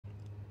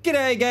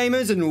G'day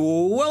gamers and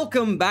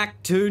welcome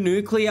back to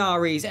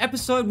Nuclearies,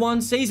 episode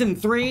 1, season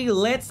 3,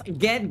 let's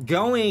get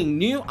going.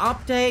 New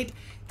update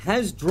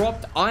has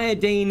dropped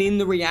iodine in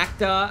the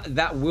reactor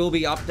that will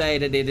be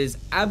updated. It is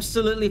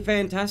absolutely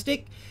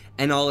fantastic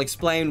and I'll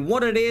explain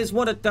what it is,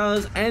 what it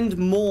does and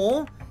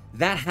more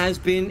that has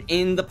been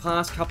in the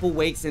past couple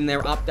weeks in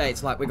their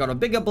updates. Like we got a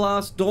bigger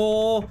blast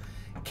door,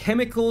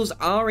 chemicals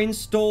are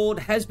installed,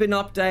 has been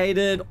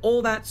updated,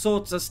 all that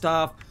sorts of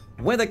stuff,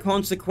 weather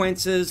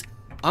consequences,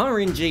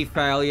 RNG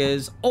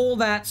failures, all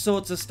that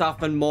sorts of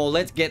stuff and more.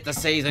 Let's get the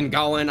season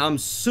going. I'm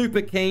super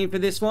keen for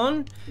this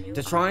one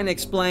to try and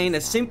explain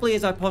as simply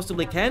as I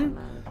possibly can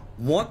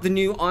what the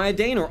new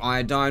iodine or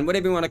iodine,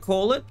 whatever you want to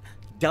call it,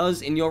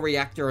 does in your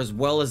reactor as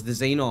well as the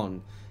xenon.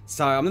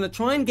 So I'm going to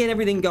try and get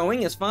everything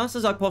going as fast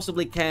as I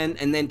possibly can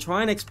and then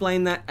try and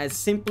explain that as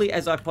simply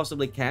as I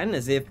possibly can,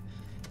 as if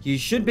you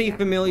should be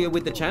familiar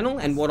with the channel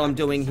and what I'm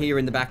doing here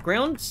in the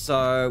background.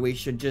 So we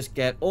should just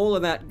get all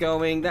of that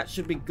going. That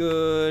should be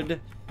good.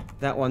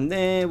 That one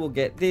there. We'll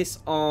get this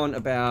on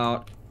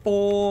about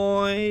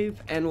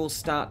 5 and we'll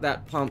start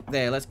that pump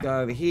there. Let's go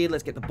over here.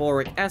 Let's get the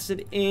boric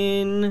acid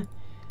in.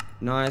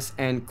 Nice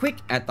and quick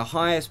at the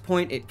highest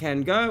point it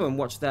can go and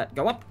watch that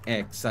go up.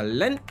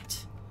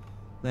 Excellent.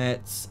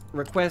 Let's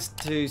request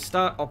to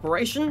start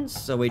operations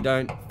so we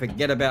don't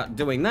forget about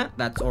doing that.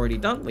 That's already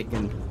done. We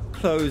can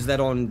close that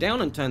on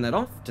down and turn that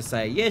off to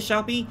say, yeah,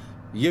 Sharpie,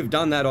 you've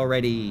done that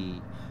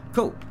already.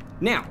 Cool.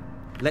 Now,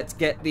 let's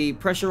get the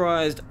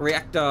pressurized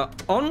reactor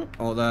on,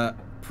 or the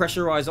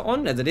pressurizer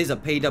on, as it is a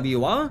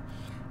PWR.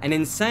 And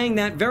in saying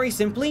that, very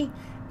simply,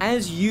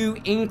 as you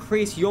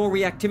increase your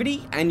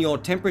reactivity and your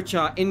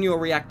temperature in your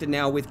reactor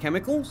now with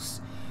chemicals,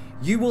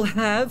 you will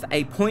have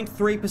a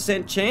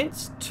 0.3%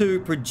 chance to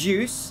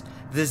produce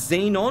the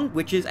xenon,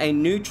 which is a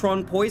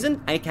neutron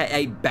poison,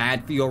 aka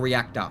bad for your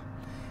reactor.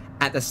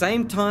 At the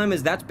same time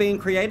as that's being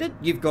created,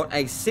 you've got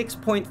a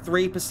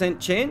 6.3%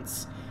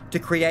 chance to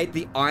create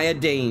the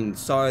iodine.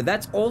 So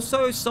that's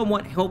also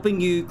somewhat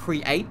helping you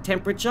create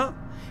temperature,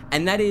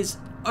 and that is,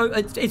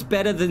 it's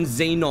better than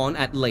xenon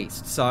at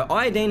least. So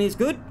iodine is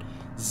good,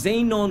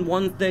 xenon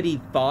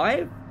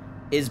 135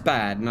 is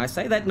bad. And I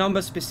say that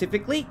number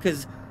specifically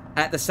because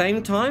at the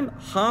same time,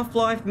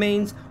 half-life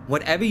means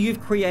whatever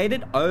you've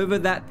created over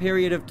that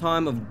period of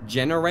time of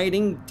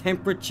generating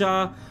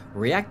temperature,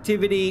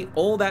 reactivity,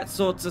 all that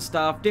sorts of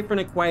stuff, different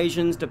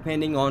equations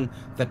depending on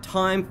the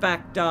time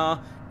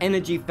factor,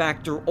 energy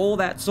factor, all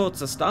that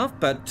sorts of stuff.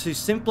 But to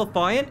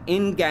simplify it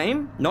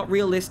in-game, not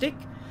realistic,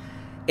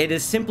 it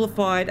is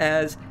simplified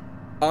as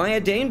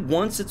iodine,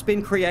 once it's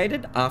been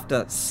created,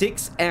 after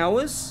 6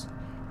 hours,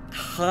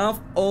 half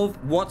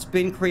of what's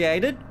been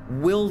created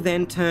will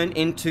then turn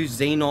into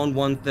xenon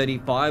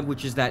 135,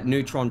 which is that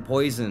neutron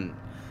poison.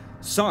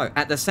 So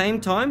at the same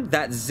time,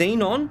 that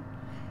xenon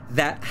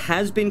that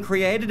has been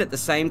created at the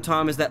same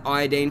time as that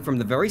iodine from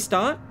the very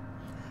start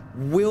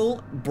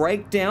will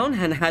break down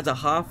and has a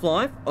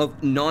half-life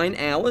of 9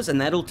 hours, and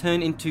that'll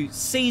turn into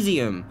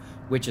cesium,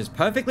 which is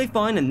perfectly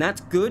fine and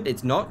that's good.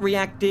 It's not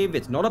reactive,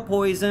 it's not a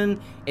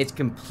poison, it's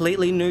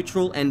completely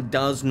neutral and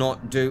does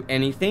not do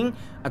anything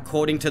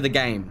according to the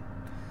game.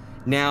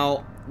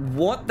 Now,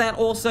 what that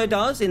also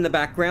does in the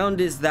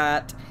background is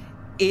that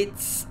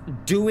it's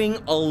doing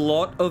a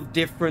lot of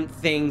different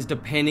things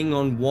depending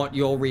on what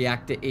your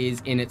reactor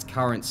is in its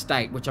current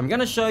state, which I'm going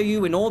to show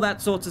you in all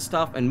that sorts of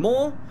stuff and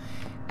more.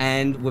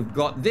 And we've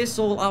got this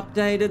all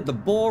updated. The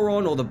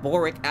boron or the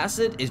boric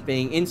acid is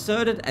being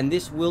inserted, and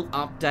this will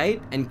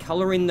update and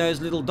color in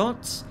those little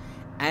dots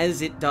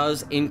as it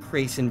does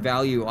increase in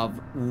value.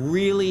 I'm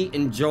really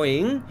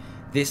enjoying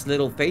this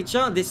little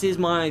feature. This is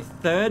my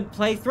 3rd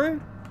playthrough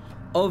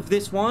of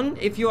this one.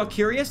 If you are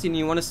curious and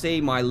you want to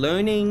see my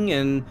learning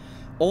and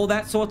all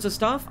that sorts of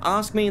stuff,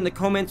 ask me in the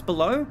comments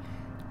below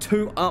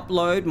to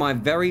upload my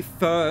very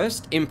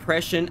first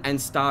impression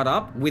and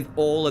startup with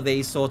all of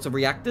these sorts of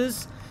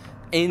reactors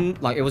in,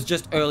 like, it was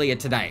just earlier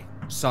today.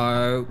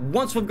 So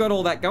once we've got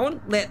all that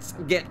going, let's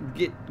get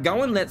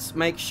going. Let's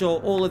make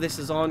sure all of this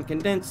is on.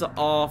 Condenser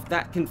off.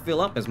 That can fill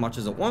up as much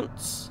as it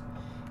wants.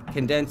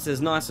 Condenser's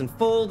nice and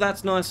full.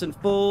 That's nice and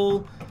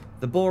full.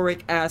 The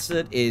boric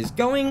acid is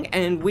going,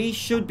 and we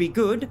should be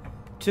good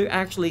to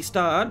actually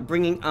start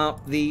bringing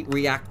up the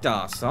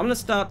reactor. So I'm going to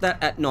start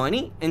that at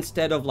 90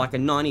 instead of like a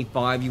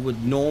 95 you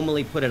would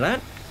normally put it at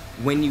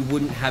when you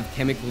wouldn't have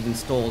chemicals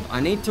installed. I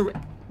need to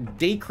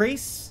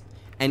decrease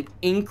and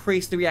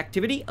increase the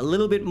reactivity a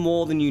little bit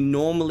more than you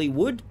normally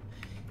would,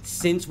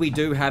 since we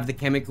do have the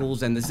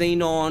chemicals and the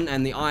xenon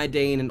and the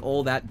iodine and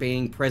all that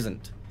being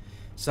present.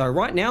 So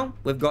right now,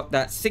 we've got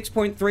that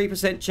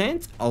 6.3%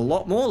 chance, a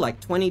lot more, like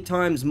 20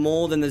 times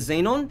more than the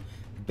xenon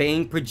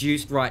being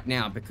produced right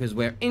now, because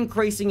we're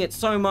increasing it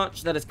so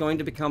much that it's going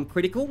to become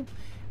critical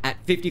at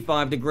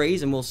 55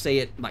 degrees, and we'll see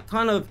it like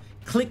kind of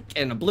click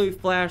and a blue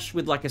flash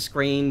with like a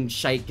screen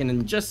shaking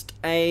in just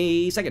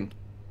a second.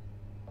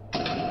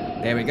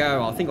 There we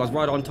go. I think I was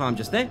right on time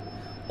just there.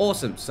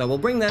 Awesome. So we'll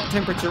bring that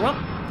temperature up.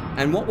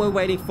 And what we're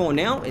waiting for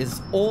now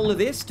is all of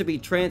this to be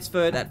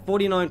transferred at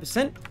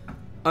 49%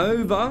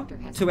 over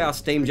to our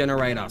steam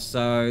generator.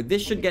 So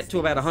this should get to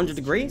about 100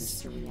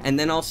 degrees, and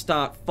then I'll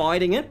start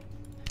fighting it.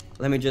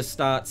 Let me just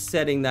start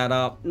setting that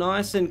up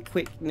nice and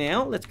quick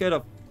now. Let's go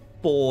to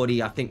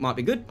 40, I think might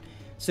be good.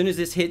 As soon as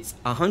this hits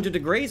 100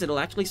 degrees, it'll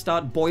actually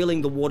start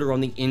boiling the water on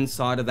the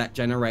inside of that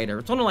generator.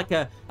 It's on like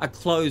a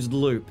closed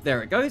loop.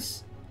 There it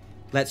goes.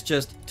 Let's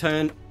just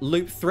turn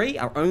loop 3,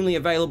 our only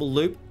available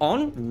loop,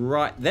 on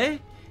right there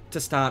to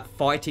start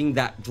fighting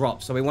that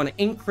drop. So we want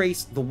to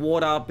increase the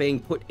water being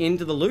put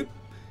into the loop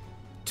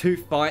to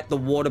fight the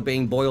water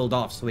being boiled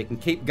off, so we can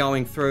keep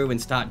going through and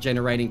start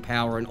generating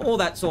power and all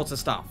that sorts of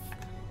stuff.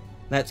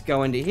 Let's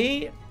go into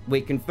here.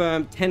 We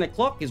confirm 10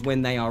 o'clock is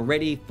when they are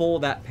ready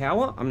for that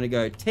power. I'm going to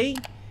go T.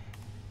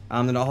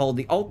 I'm going to hold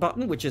the Alt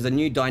button, which is a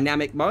new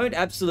dynamic mode.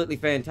 Absolutely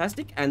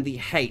fantastic. And the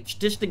H,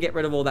 just to get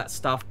rid of all that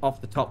stuff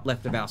off the top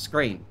left of our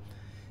screen.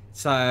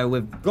 So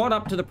we've got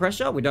up to the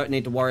pressure. We don't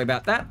need to worry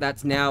about that.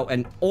 That's now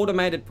an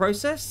automated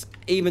process,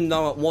 even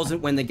though it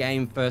wasn't when the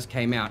game first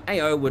came out.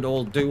 AO would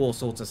do all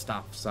sorts of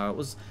stuff. So it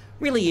was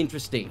really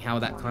interesting how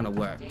that kind of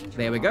worked.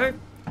 There we go.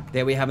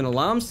 There we have an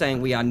alarm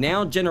saying we are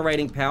now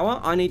generating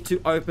power. I need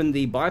to open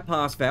the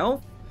bypass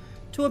valve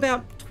to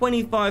about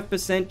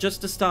 25% just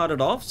to start it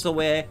off. So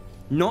we're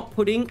not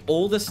putting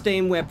all the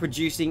steam we're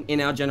producing in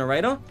our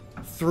generator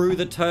through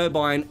the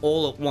turbine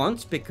all at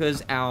once,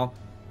 because our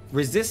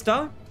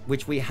resistor,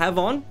 which we have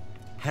on,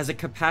 has a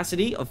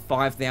capacity of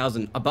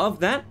 5,000. Above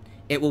that,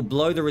 it will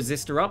blow the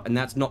resistor up, and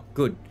that's not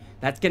good.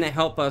 That's going to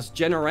help us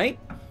generate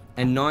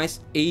a nice,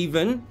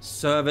 even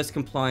service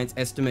compliance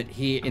estimate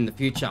here in the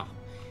future.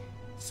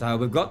 So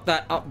we've got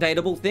that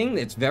updatable thing.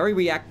 It's very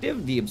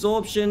reactive. The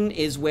absorption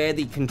is where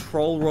the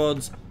control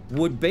rods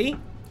would be.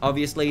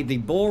 Obviously, the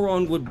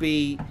boron would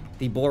be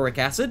the boric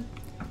acid.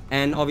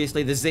 And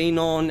obviously the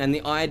xenon and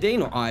the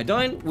iodine or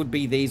iodine would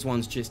be these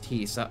ones just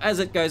here. So as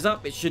it goes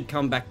up, it should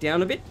come back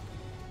down a bit,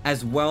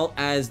 as well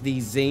as the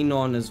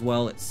xenon as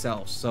well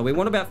itself. So we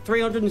want about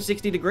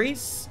 360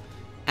 degrees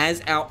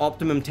as our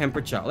optimum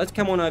temperature. Let's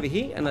come on over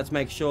here and let's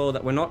make sure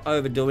that we're not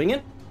overdoing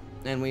it.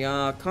 And we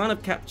are kind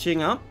of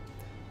catching up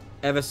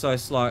ever so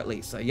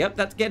slightly. So yep,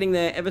 that's getting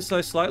there ever so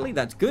slightly.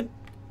 That's good.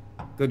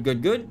 Good,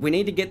 good, good. We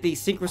need to get the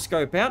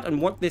synchroscope out.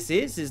 And what this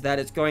is that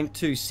it's going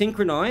to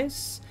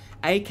synchronize,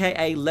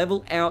 aka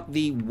level out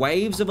the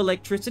waves of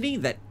electricity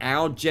that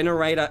our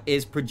generator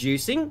is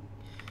producing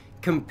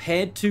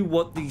compared to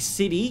what the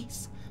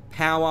city's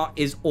power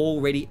is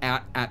already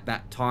out at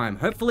that time.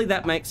 Hopefully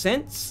that makes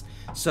sense.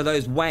 So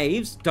those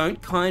waves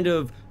don't kind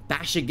of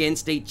bash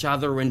against each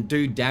other and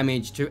do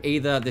damage to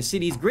either the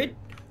city's grid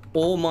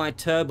or my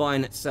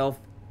turbine itself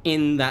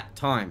in that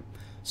time.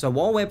 So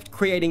while we're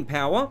creating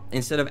power,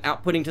 instead of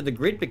outputting to the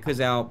grid because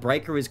our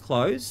breaker is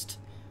closed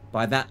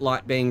by that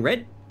light being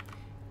red,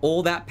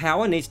 all that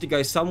power needs to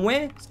go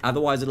somewhere,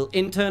 otherwise it'll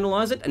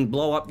internalize it and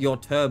blow up your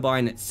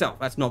turbine itself.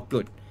 That's not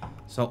good.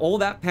 So all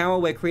that power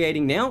we're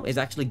creating now is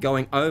actually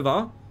going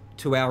over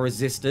to our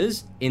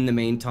resistors in the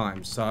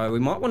meantime. So we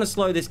might want to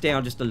slow this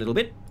down just a little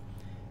bit.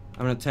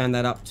 I'm going to turn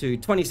that up to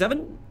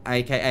 27,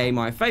 aka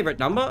my favorite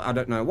number. I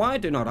don't know why,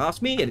 do not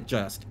ask me, it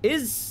just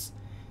is.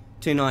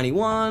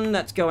 291,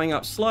 that's going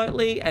up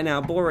slightly, and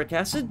our boric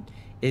acid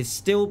is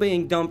still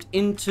being dumped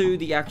into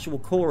the actual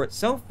core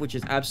itself, which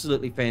is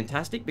absolutely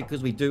fantastic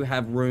because we do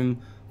have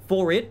room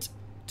for it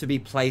to be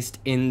placed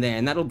in there.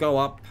 And that'll go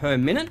up per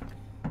minute,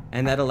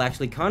 and that'll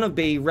actually kind of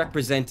be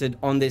represented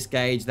on this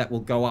gauge that will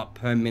go up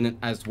per minute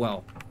as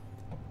well.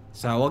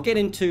 So I'll get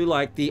into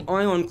like the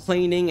ion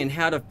cleaning and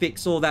how to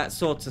fix all that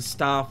sorts of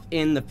stuff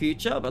in the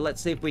future, but let's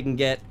see if we can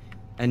get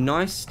a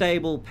nice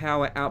stable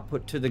power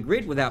output to the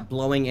grid without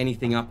blowing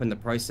anything up in the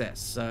process.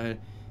 So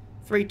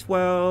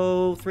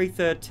 312,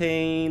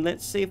 313,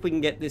 let's see if we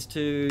can get this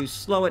to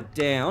slow it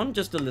down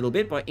just a little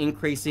bit by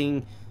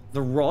increasing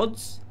the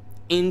rods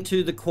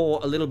into the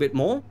core a little bit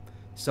more,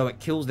 so it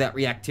kills that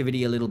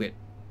reactivity a little bit,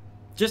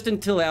 just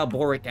until our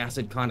boric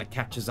acid kind of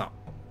catches up.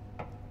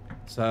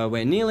 So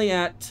we're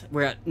at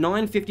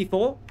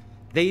 954.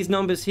 These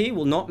numbers here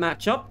will not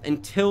match up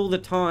until the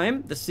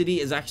time the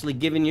city is actually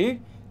giving you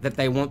that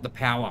they want the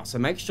power. So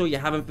make sure you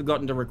haven't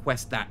forgotten to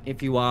request that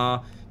if you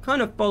are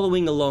kind of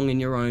following along in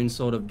your own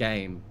sort of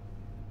game.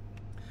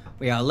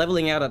 We are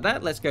leveling out at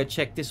that. Let's go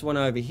check this one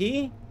over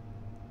here.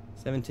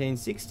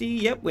 1760.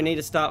 Yep, we need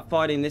to start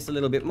fighting this a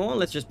little bit more.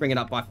 Let's just bring it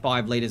up by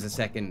 5 liters a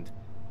second.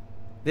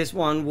 This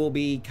one will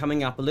be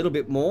coming up a little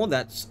bit more.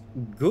 That's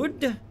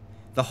good.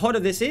 The hotter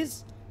this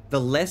is, the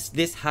less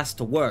this has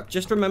to work.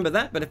 Just remember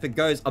that. But if it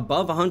goes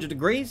above 100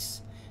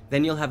 degrees,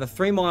 then you'll have a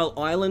 3-mile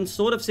island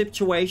sort of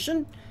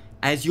situation,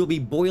 as you'll be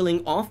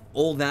boiling off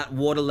all that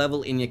water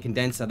level in your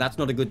condenser. That's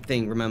not a good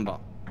thing, remember.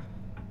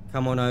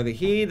 Come on over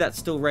here. That's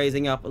still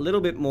raising up a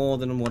little bit more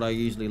than what I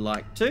usually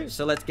like to.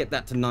 So let's get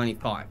that to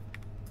 95.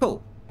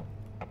 Cool.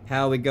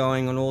 How are we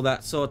going on all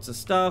that sorts of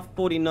stuff?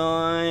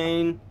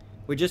 49.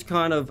 We're just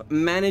kind of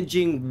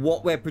managing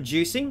what we're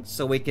producing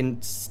so we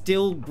can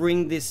still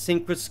bring this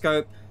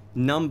synchroscope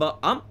number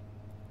up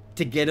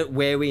to get it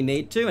where we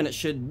need to. And it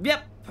should,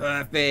 yep,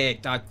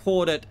 perfect. I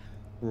caught it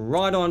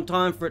right on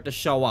time for it to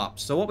show up.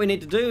 So what we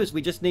need to do is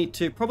we just need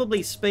to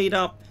probably speed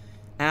up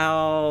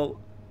our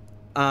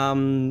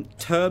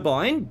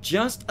turbine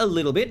just a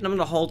little bit. And I'm going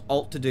to hold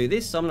Alt to do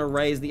this. So I'm going to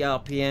raise the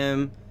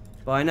RPM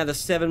by another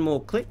 7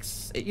 more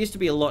clicks. It used to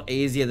be a lot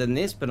easier than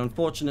this, but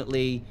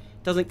unfortunately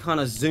it doesn't kind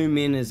of zoom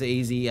in as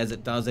easy as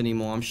it does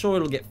anymore. I'm sure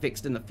it'll get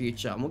fixed in the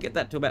future, and we'll get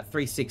that to about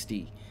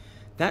 360.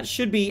 That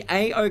should be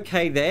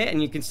a-okay there,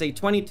 and you can see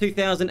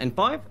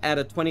 22,005 out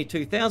of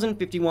 22,000,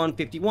 51,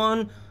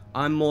 51.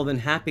 I'm more than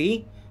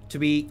happy to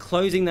be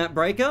closing that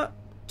breaker,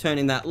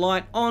 turning that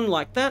light on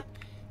like that,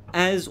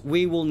 as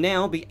we will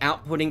now be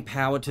outputting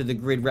power to the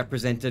grid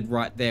represented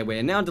right there.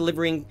 We're now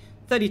delivering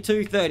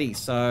 3230,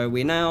 so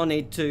we now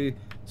need to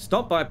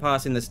stop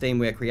bypassing the steam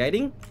we're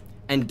creating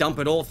and dump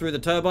it all through the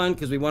turbine,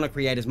 because we want to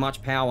create as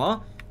much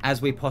power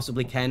as we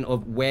possibly can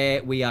of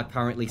where we are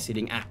currently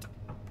sitting at.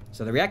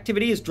 So the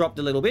reactivity has dropped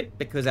a little bit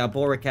because our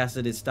boric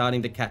acid is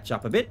starting to catch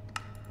up a bit.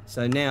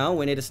 So now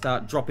we need to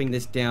start dropping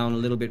this down a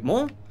little bit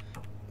more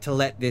to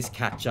let this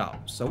catch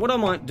up. So what I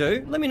might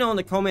do, let me know in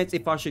the comments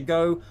if I should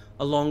go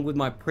along with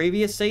my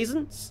previous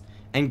seasons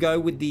and go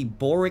with the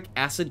boric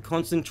acid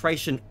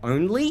concentration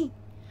only,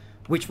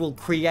 which will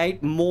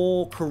create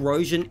more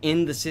corrosion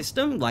in the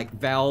system, like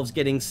valves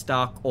getting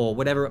stuck or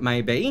whatever it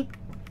may be,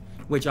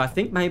 which I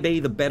think may be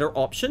the better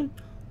option.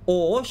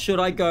 Or should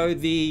I go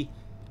the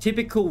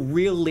typical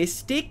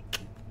realistic,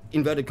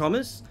 inverted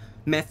commas,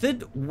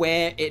 method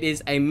where it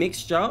is a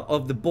mixture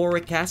of the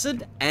boric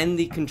acid and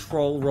the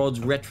control rods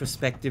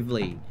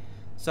retrospectively?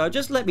 So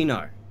just let me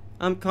know.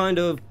 I'm kind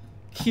of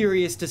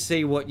curious to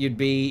see what you'd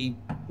be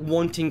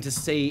wanting to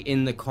see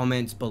in the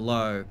comments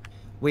below.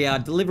 We are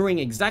delivering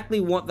exactly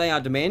what they are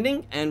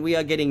demanding, and we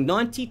are getting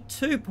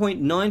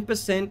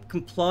 92.9%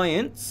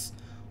 compliance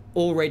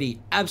already.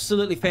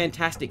 Absolutely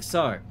fantastic.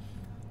 So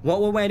what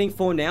we're waiting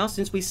for now,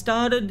 since we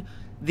started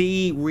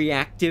the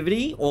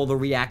reactivity or the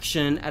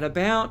reaction at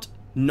about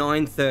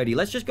 9:30,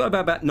 let's just go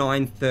about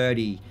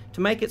 9:30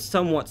 to make it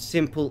somewhat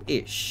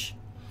simple-ish.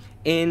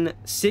 In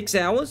 6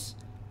 hours,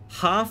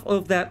 half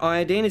of that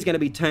iodine is going to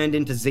be turned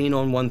into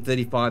xenon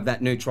 135,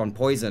 that neutron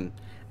poison.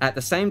 At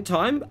the same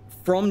time,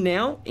 from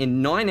now,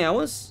 in 9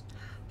 hours,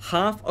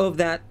 half of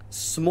that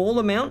small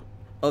amount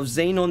of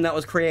xenon that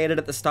was created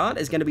at the start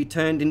is going to be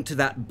turned into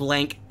that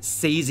blank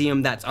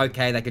cesium that's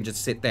okay, that can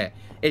just sit there.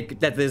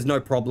 That there's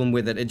no problem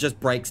with it, it just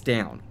breaks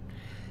down.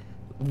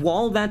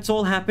 While that's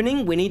all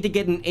happening, we need to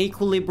get an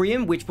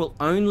equilibrium, which will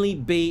only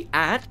be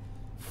at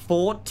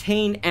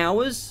 14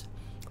 hours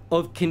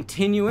of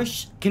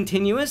continuous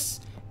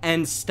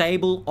and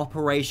stable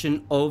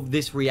operation of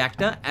this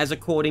reactor, as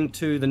according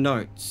to the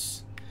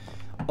notes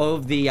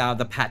of the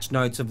patch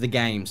notes of the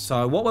game.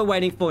 So what we're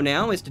waiting for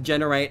now is to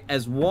generate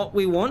as what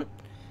we want.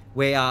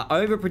 We are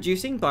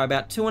overproducing by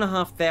about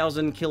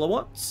 2,500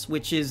 kilowatts,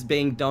 which is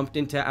being dumped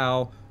into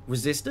our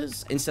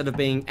resistors instead of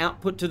being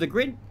output to the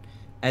grid,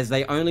 as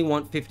they only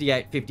want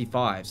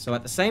 5855. So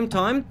at the same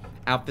time,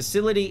 our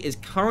facility is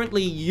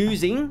currently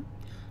using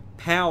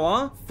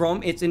power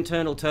from its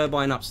internal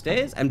turbine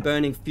upstairs and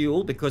burning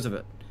fuel because of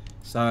it.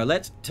 So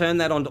let's turn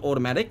that on to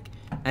automatic,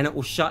 and it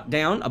will shut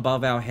down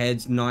above our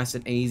heads nice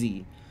and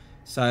easy.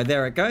 So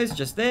there it goes,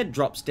 just there,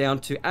 drops down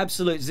to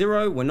absolute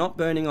 0. We're not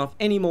burning off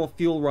any more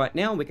fuel right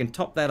now. We can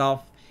top that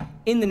off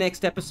in the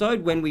next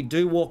episode when we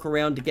do walk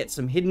around to get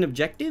some hidden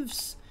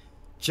objectives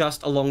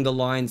just along the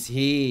lines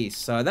here.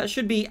 So that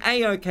should be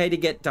a-okay to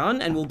get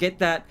done, and we'll get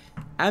that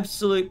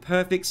absolute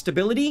perfect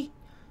stability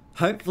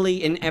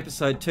hopefully in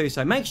episode 2.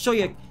 So make sure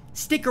you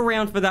stick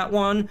around for that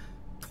one.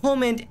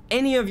 Comment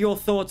any of your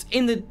thoughts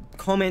in the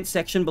comment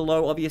section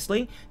below,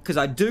 obviously, because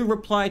I do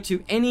reply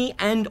to any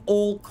and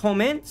all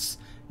comments,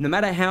 no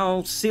matter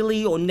how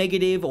silly or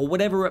negative or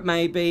whatever it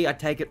may be. I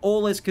take it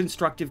all as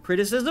constructive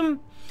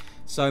criticism.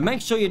 So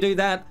make sure you do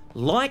that.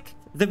 Like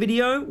the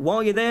video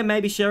while you're there,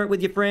 maybe share it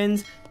with your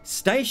friends.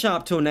 Stay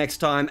sharp till next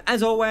time.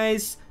 As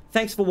always,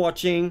 thanks for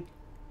watching.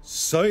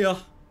 See ya.